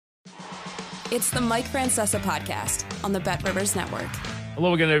It's the Mike Francesa podcast on the Bet Rivers Network.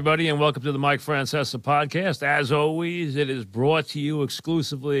 Hello again, everybody, and welcome to the Mike Francesa podcast. As always, it is brought to you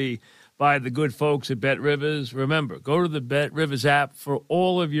exclusively by the good folks at Bet Rivers. Remember, go to the Bet Rivers app for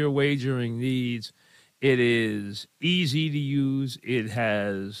all of your wagering needs. It is easy to use. It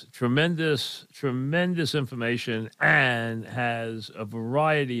has tremendous information and has a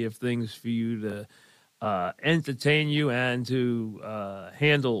variety of things for you to entertain you and to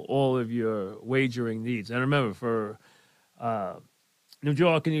handle all of your wagering needs. And remember, for New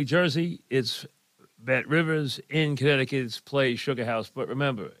York and New Jersey, it's Bet Rivers. In Connecticut, it's Play Sugar House. But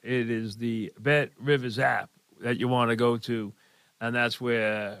remember, it is the Bet Rivers app that you want to go to. And that's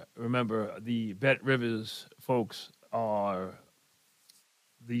where, remember, the Bet Rivers folks are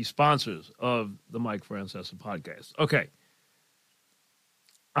the sponsors of the Mike Francesa podcast. Okay.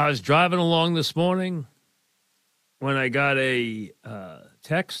 I was driving along this morning when I got a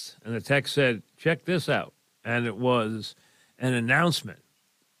text, and the text said, check this out. And it was an announcement,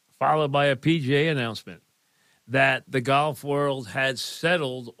 followed by a PGA announcement, that the golf world had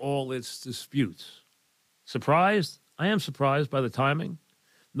settled all its disputes. Surprised? I am surprised by the timing.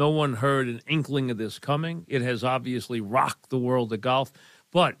 No one heard an inkling of this coming. It has obviously rocked the world of golf.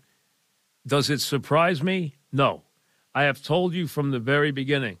 But does it surprise me? No. I have told you from the very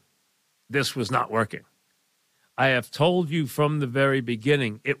beginning, this was not working. I have told you from the very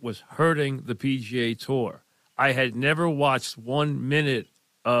beginning, it was hurting the PGA Tour. I had never watched 1 minute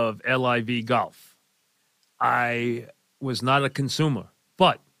of LIV Golf. I was not a consumer.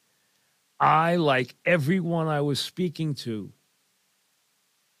 But I, like everyone I was speaking to,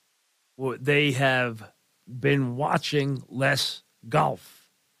 they have been watching less golf.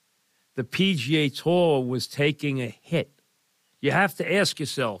 The PGA Tour was taking a hit. You have to ask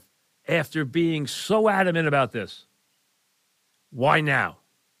yourself, after being so adamant about this, why now?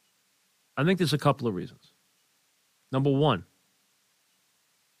 I think there's a couple of reasons. Number one,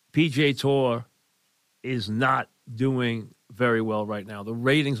 PGA Tour is not doing very well right now. The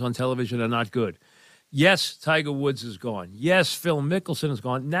ratings on television are not good. Yes, Tiger Woods is gone. Yes, Phil Mickelson is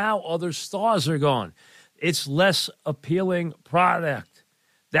gone. Now other stars are gone. It's less appealing product.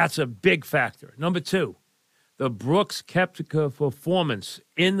 That's a big factor. Number two, the Brooks Koepka performance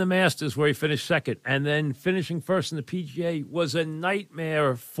in the Masters, where he finished second, and then finishing first in the PGA, was a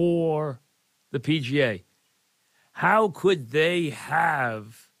nightmare for the PGA. How could they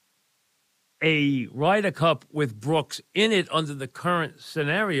have a Ryder Cup with Brooks in it under the current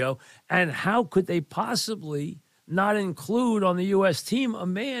scenario, and how could they possibly not include on the U.S. team a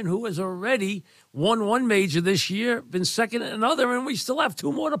man who has already won one major this year, been second in another, and we still have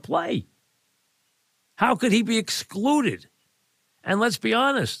two more to play? How could he be excluded? And let's be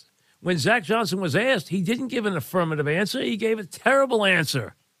honest, when Zach Johnson was asked, he didn't give an affirmative answer. He gave a terrible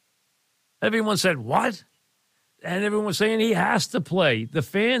answer. Everyone said, what? And everyone was saying he has to play. The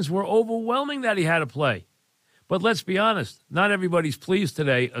fans were overwhelming that he had to play. But let's be honest, not everybody's pleased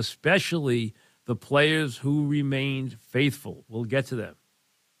today, especially the players who remained faithful. We'll get to them.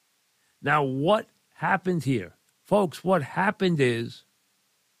 Now, what happened here? Folks, what happened is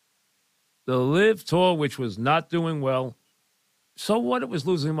the LIV Tour, which was not doing well, so what? It was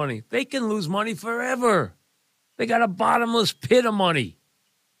losing money. They can lose money forever. They got a bottomless pit of money.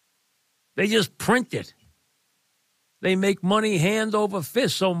 They just print it. They make money hand over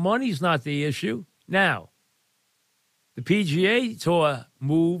fist, so money's not the issue. Now, the PGA Tour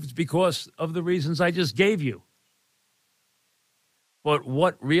moved because of the reasons I just gave you. But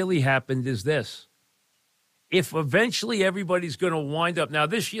what really happened is this. If eventually everybody's going to wind up, now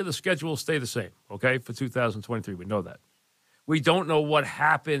this year the schedule will stay the same, okay, for 2023. We know that. We don't know what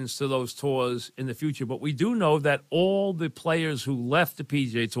happens to those tours in the future, but we do know that all the players who left the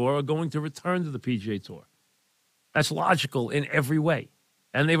PGA Tour are going to return to the PGA Tour. That's logical in every way.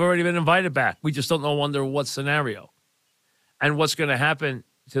 And they've already been invited back. We just don't know under what scenario. And what's going to happen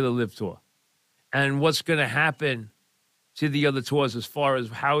to the LIV Tour. And what's going to happen to the other tours as far as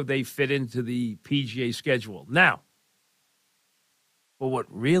how they fit into the PGA schedule. Now, but what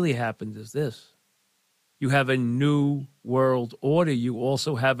really happened is this. You have a new world order. You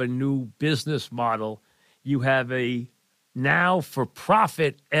also have a new business model. You have a now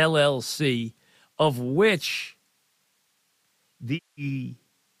for-profit LLC, of which the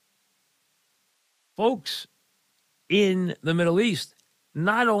folks in the Middle East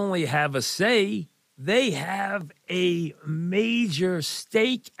not only have a say, they have a major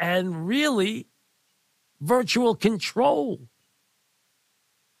stake and really virtual control.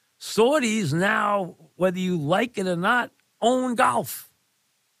 Saudis now, whether you like it or not, own golf.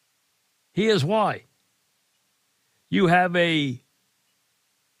 Here's why. You have a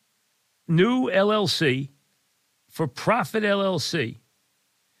new LLC, for profit LLC,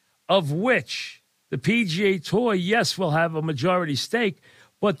 of which the PGA Tour, yes, will have a majority stake,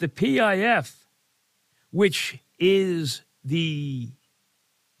 but the PIF, which is the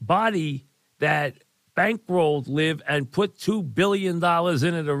body that bankrolled LIV and put $2 billion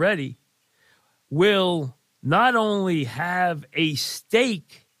in it already, will not only have a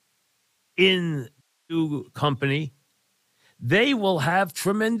stake in the new company, they will have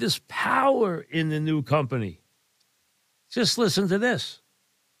tremendous power in the new company. Just listen to this.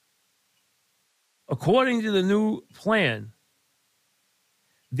 According to the new plan,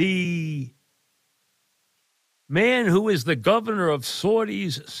 the man who is the governor of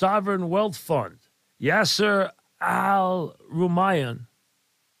Saudi's sovereign wealth fund, Yasser Al-Rumayyan,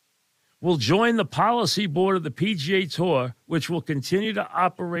 will join the policy board of the PGA Tour, which will continue to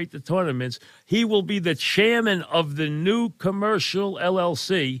operate the tournaments. He will be the chairman of the new commercial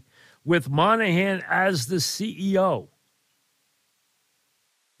LLC, with Monahan as the CEO.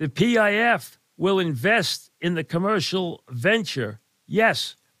 The PIF will invest in the commercial venture,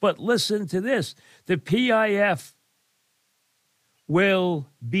 yes, but listen to this. The PIF will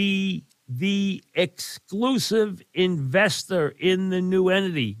be the exclusive investor in the new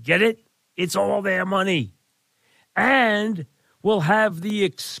entity. Get it? It's all their money. And will have the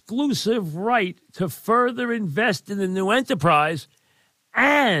exclusive right to further invest in the new enterprise,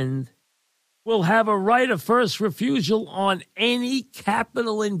 and will have a right of first refusal on any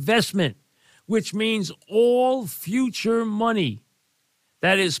capital investment, which means all future money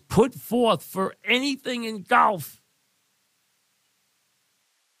that is put forth for anything in golf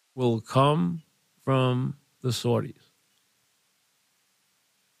will come from the Saudis.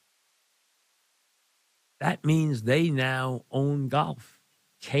 That means they now own golf.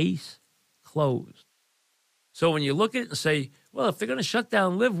 Case closed. So when you look at it and say, well, if they're going to shut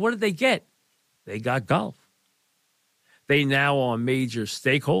down LIV, what did they get? They got golf. They now are major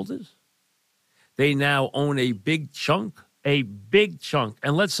stakeholders. They now own a big chunk.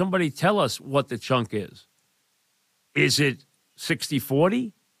 And let somebody tell us what the chunk is. Is it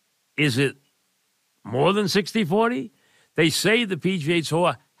 60-40? Is it more than 60-40? They say the PGA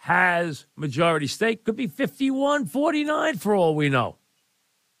Tour has majority stake. Could be 51-49 for all we know.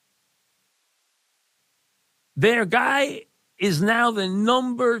 Their guy is now the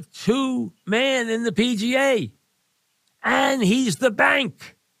number 2 man in the PGA. And he's the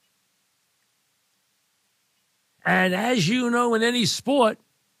bank. And as you know, in any sport,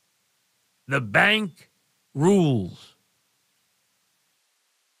 the bank rules.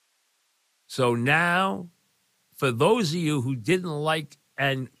 So now, for those of you who didn't like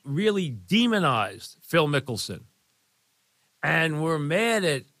and really demonized Phil Mickelson and were mad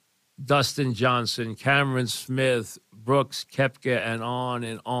at Dustin Johnson, Cameron Smith, Brooks, Koepka, and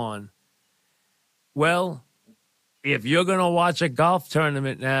on, well, if you're going to watch a golf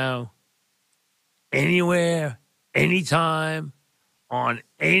tournament now, anywhere, anytime, on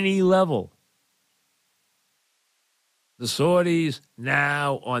any level, the Saudis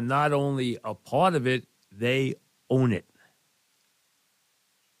now are not only a part of it, they own it.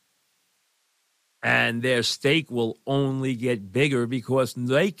 And their stake will only get bigger because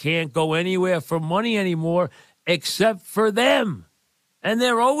they can't go anywhere for money anymore except for them. And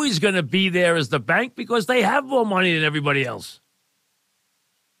they're always going to be there as the bank because they have more money than everybody else.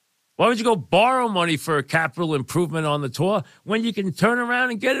 Why would you go borrow money for a capital improvement on the tour when you can turn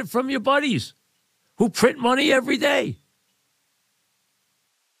around and get it from your buddies who print money every day?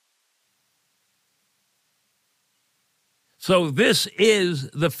 So this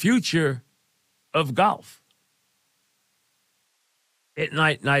is the future of golf. It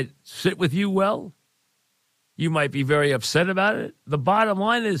might sit with you well. You might be very upset about it. The bottom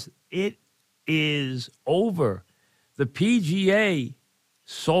line is it is over. The PGA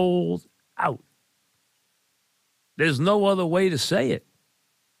sold out. There's no other way to say it.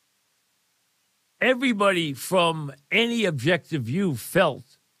 Everybody from any objective view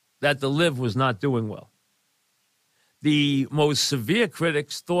felt that the LIV was not doing well. The most severe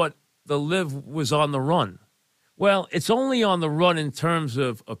critics thought the LIV was on the run. Well, it's only on the run in terms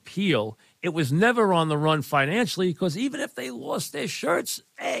of appeal. It was never on the run financially because even if they lost their shirts,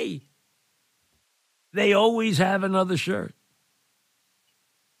 hey, they always have another shirt.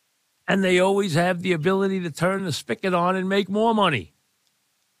 And they always have the ability to turn the spigot on and make more money.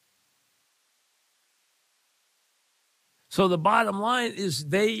 So the bottom line is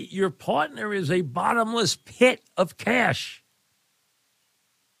your partner is a bottomless pit of cash.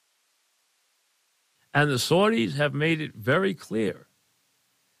 And the Saudis have made it very clear.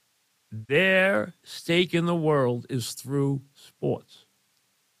 Their stake in the world is through sports.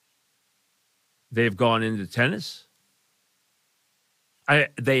 They've gone into tennis.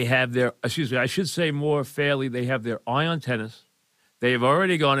 They have their, excuse me, I should say more fairly, they have their eye on tennis. They've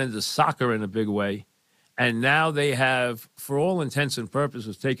already gone into soccer in a big way. And now they have, for all intents and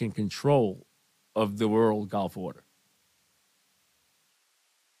purposes, taken control of the world golf order.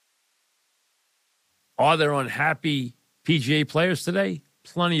 Are there unhappy PGA players today?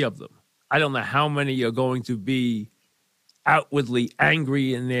 Plenty of them. I don't know how many are going to be outwardly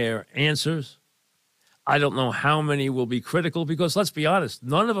angry in their answers. I don't know how many will be critical because, let's be honest,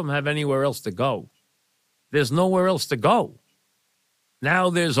 none of them have anywhere else to go. There's nowhere else to go.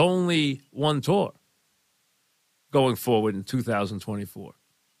 Now there's only one tour going forward in 2024.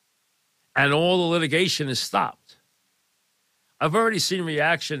 And all the litigation is stopped. I've already seen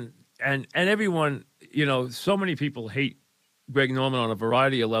reaction, and everyone, you know, so many people hate Greg Norman on a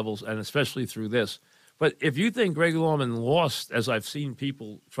variety of levels, and especially through this. But if you think Greg Norman lost, as I've seen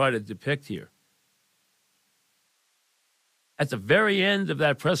people try to depict here, at the very end of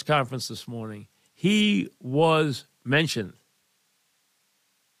that press conference this morning, he was mentioned.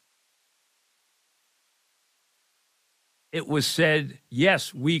 It was said,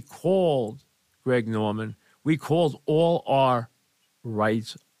 yes, we called Greg Norman. We called all our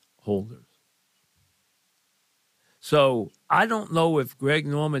rights holders. So I don't know if Greg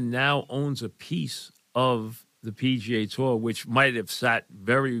Norman now owns a piece of the PGA Tour, which might have sat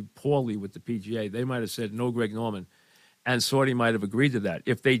very poorly with the PGA. They might have said, no, Greg Norman. And Saudi might have agreed to that.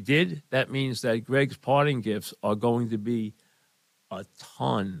 If they did, that means that Greg's parting gifts are going to be a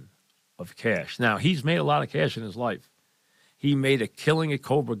ton of cash. Now, he's made a lot of cash in his life. He made a killing at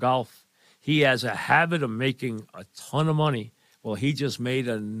Cobra Golf. He has a habit of making a ton of money. Well, he just made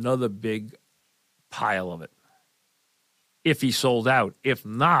another big pile of it. If he sold out. If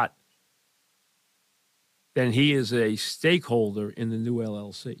not, then he is a stakeholder in the new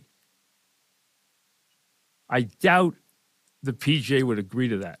LLC. I doubt the PGA would agree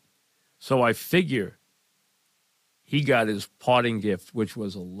to that. So I figure he got his parting gift, which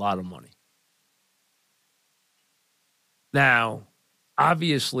was a lot of money. Now,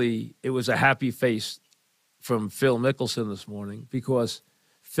 obviously, it was a happy face from Phil Mickelson this morning because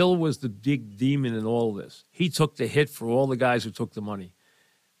Phil was the big demon in all of this. He took the hit for all the guys who took the money.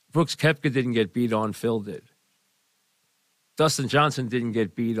 Brooks Koepka didn't get beat on, Phil did. Dustin Johnson didn't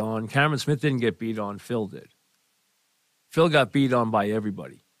get beat on. Cameron Smith didn't get beat on, Phil did. Phil got beat on by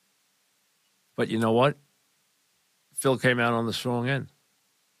everybody. But you know what? Phil came out on the strong end.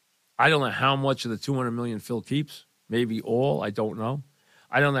 I don't know how much of the $200 million Phil keeps. Maybe all. I don't know.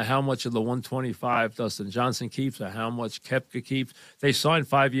 I don't know how much of the 125 Dustin Johnson keeps or how much Koepka keeps. They signed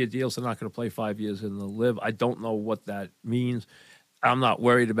 5-year deals. They're not going to play 5 years in the LIV. I don't know what that means. I'm not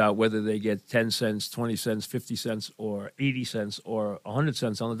worried about whether they get 10 cents, 20 cents, 50 cents, or 80 cents, or 100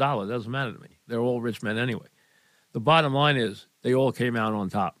 cents on the dollar. It doesn't matter to me. They're all rich men anyway. The bottom line is they all came out on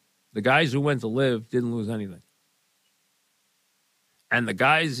top. The guys who went to LIV didn't lose anything. And the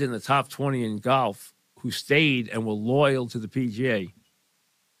guys in the top 20 in golf who stayed and were loyal to the PGA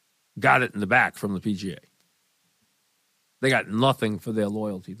got it in the back from the PGA. They got nothing for their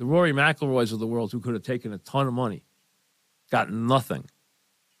loyalty. The Rory McIlroys of the world, who could have taken a ton of money, got nothing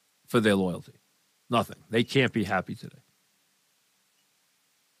for their loyalty. Nothing. They can't be happy today.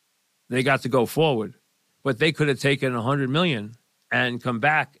 They got to go forward, but they could have taken $100 million and come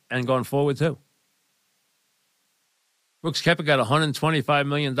back and gone forward too. Brooks Koepka got $125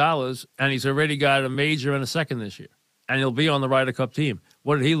 million, and he's already got a major and a second this year. And he'll be on the Ryder Cup team.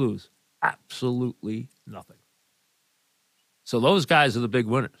 What did he lose? Absolutely nothing. So those guys are the big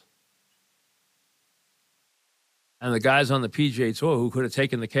winners. And the guys on the PGA Tour who could have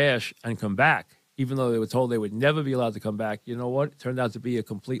taken the cash and come back, even though they were told they would never be allowed to come back, you know what? It turned out to be a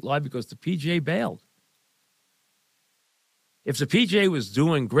complete lie because the PGA bailed. If the PGA was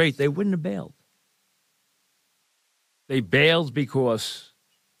doing great, they wouldn't have bailed. They bailed because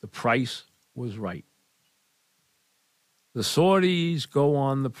the price was right. The Saudis go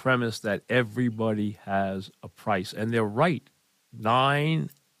on the premise that everybody has a price, and they're right. 9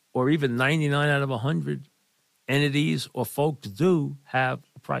 or even 99 out of 100 entities or folks do have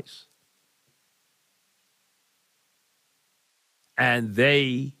a price. And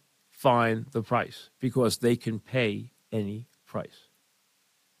they find the price because they can pay any price.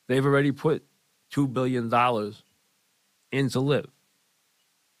 They've already put $2 billion into LIV.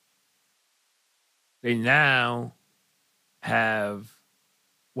 They now have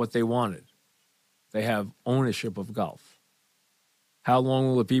what they wanted. They have ownership of golf. How long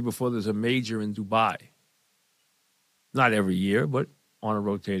will it be before there's a major in Dubai? Not every year, but on a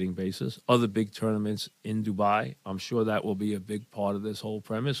rotating basis. Other big tournaments in Dubai, I'm sure that will be a big part of this whole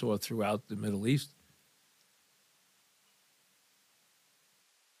premise, or throughout the Middle East.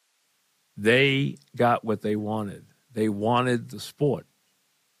 They got what they wanted. They wanted the sport,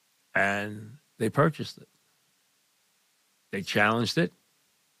 and they purchased it. They challenged it.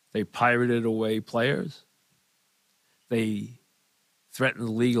 They pirated away players. They threatened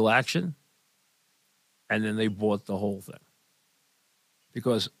legal action, and then they bought the whole thing.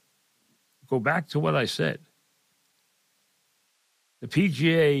 Because, go back to what I said, the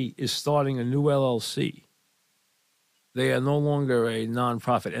PGA is starting a new LLC. They are no longer a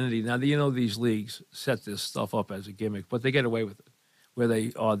nonprofit entity. Now, you know, these leagues set this stuff up as a gimmick, but they get away with it, where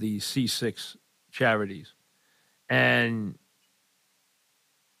they are these C6 charities. And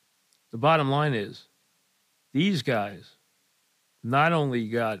the bottom line is, these guys not only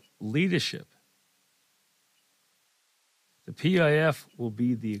got leadership, the PIF will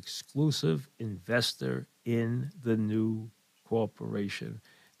be the exclusive investor in the new corporation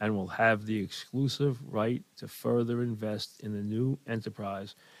and will have the exclusive right to further invest in the new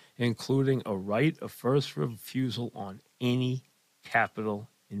enterprise, including a right of first refusal on any capital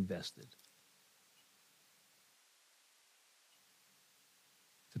invested.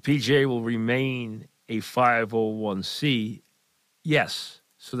 The PGA will remain a 501c, yes,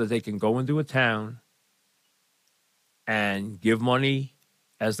 so that they can go into a town and give money,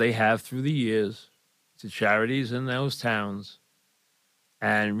 as they have through the years, to charities in those towns,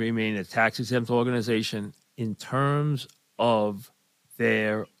 and remain a tax-exempt organization in terms of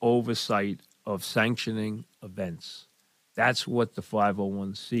their oversight of sanctioning events. That's what the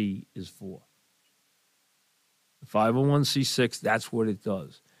 501c is for. The 501c6, that's what it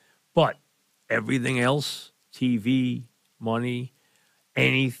does. But everything else, TV, money,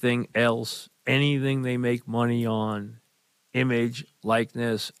 anything else, anything they make money on, image,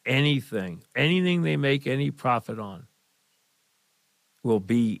 likeness, anything they make any profit on, will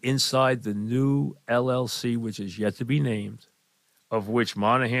be inside the new LLC, which is yet to be named, of which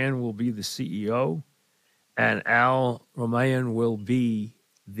Monahan will be the CEO, and Al Romayan will be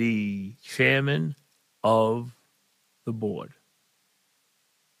the chairman of the board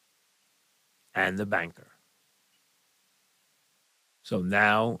and the banker. So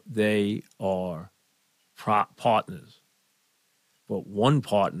now they are partners, but one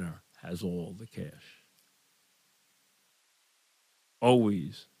partner has all the cash.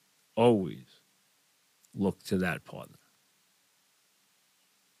 Always, always look to that partner.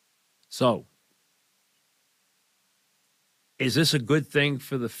 So, is this a good thing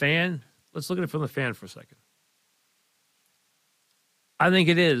for the fan? Let's look at it from the fan for a second. I think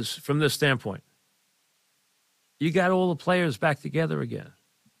it is from this standpoint. You got all the players back together again.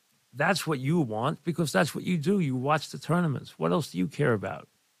 That's what you want, because that's what you do. You watch the tournaments. What else do you care about?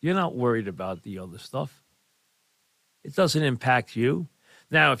 You're not worried about the other stuff. It doesn't impact you.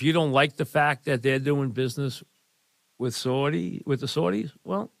 Now, if you don't like the fact that they're doing business with the Saudis,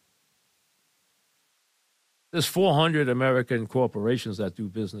 well, there's 400 American corporations that do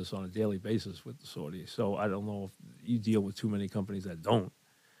business on a daily basis with the Saudis. So I don't know if you deal with too many companies that don't.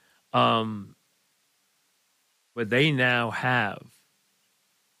 But they now have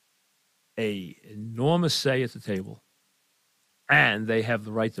an enormous say at the table, and they have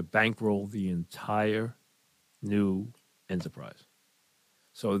the right to bankroll the entire new enterprise.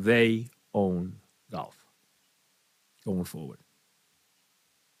 So they own golf going forward.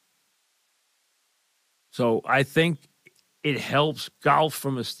 So I think it helps golf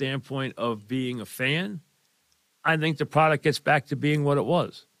from a standpoint of being a fan. I think the product gets back to being what it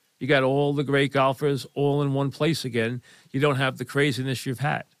was. You got all the great golfers all in one place again. You don't have the craziness you've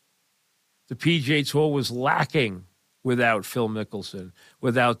had. The PGA Tour was lacking without Phil Mickelson,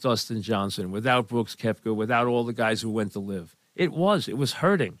 without Dustin Johnson, without Brooks Koepka, without all the guys who went to LIV. It was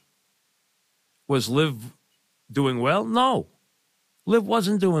hurting. Was LIV doing well? No. LIV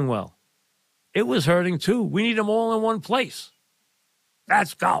wasn't doing well. It was hurting too. We need them all in one place.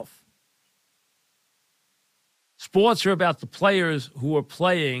 That's golf. Sports are about the players who are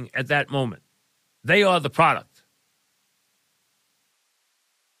playing at that moment. They are the product.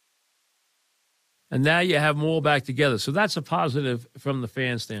 And now you have them all back together. So that's a positive from the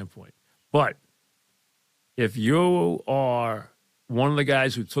fan standpoint. But if you are one of the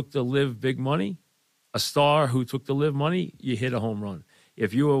guys who took the LIV big money, a star who took the LIV money, you hit a home run.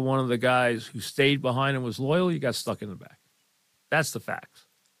 If you were one of the guys who stayed behind and was loyal, you got stuck in the back. That's the facts.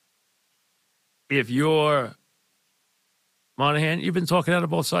 If you're Monahan, you've been talking out of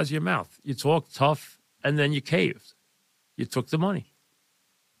both sides of your mouth. You talked tough, and then you caved. You took the money.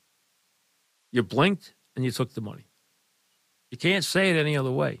 You blinked, and you took the money. You can't say it any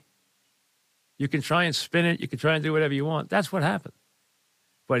other way. You can try and spin it. You can try and do whatever you want. That's what happened.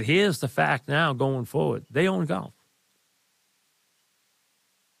 But here's the fact now going forward. They own golf.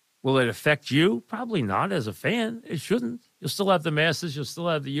 Will it affect you? Probably not as a fan. It shouldn't. You'll still have the Masters. You'll still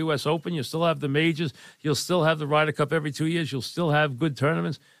have the U.S. Open. You'll still have the majors. You'll still have the Ryder Cup every 2 years. You'll still have good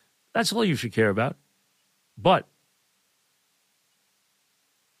tournaments. That's all you should care about. But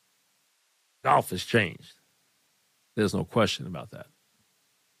golf has changed. There's no question about that.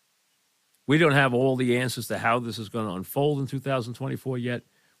 We don't have all the answers to how this is going to unfold in 2024 yet.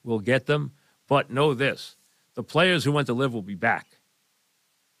 We'll get them. But know this. The players who went to LIV will be back.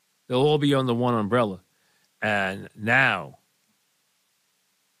 They'll all be under one umbrella. And now,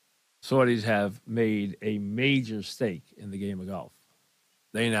 Saudis have made a major stake in the game of golf.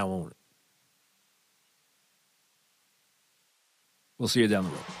 They now own it. We'll see you down the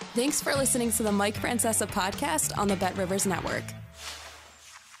road. Thanks for listening to the Mike Francesa podcast on the Bet Rivers Network.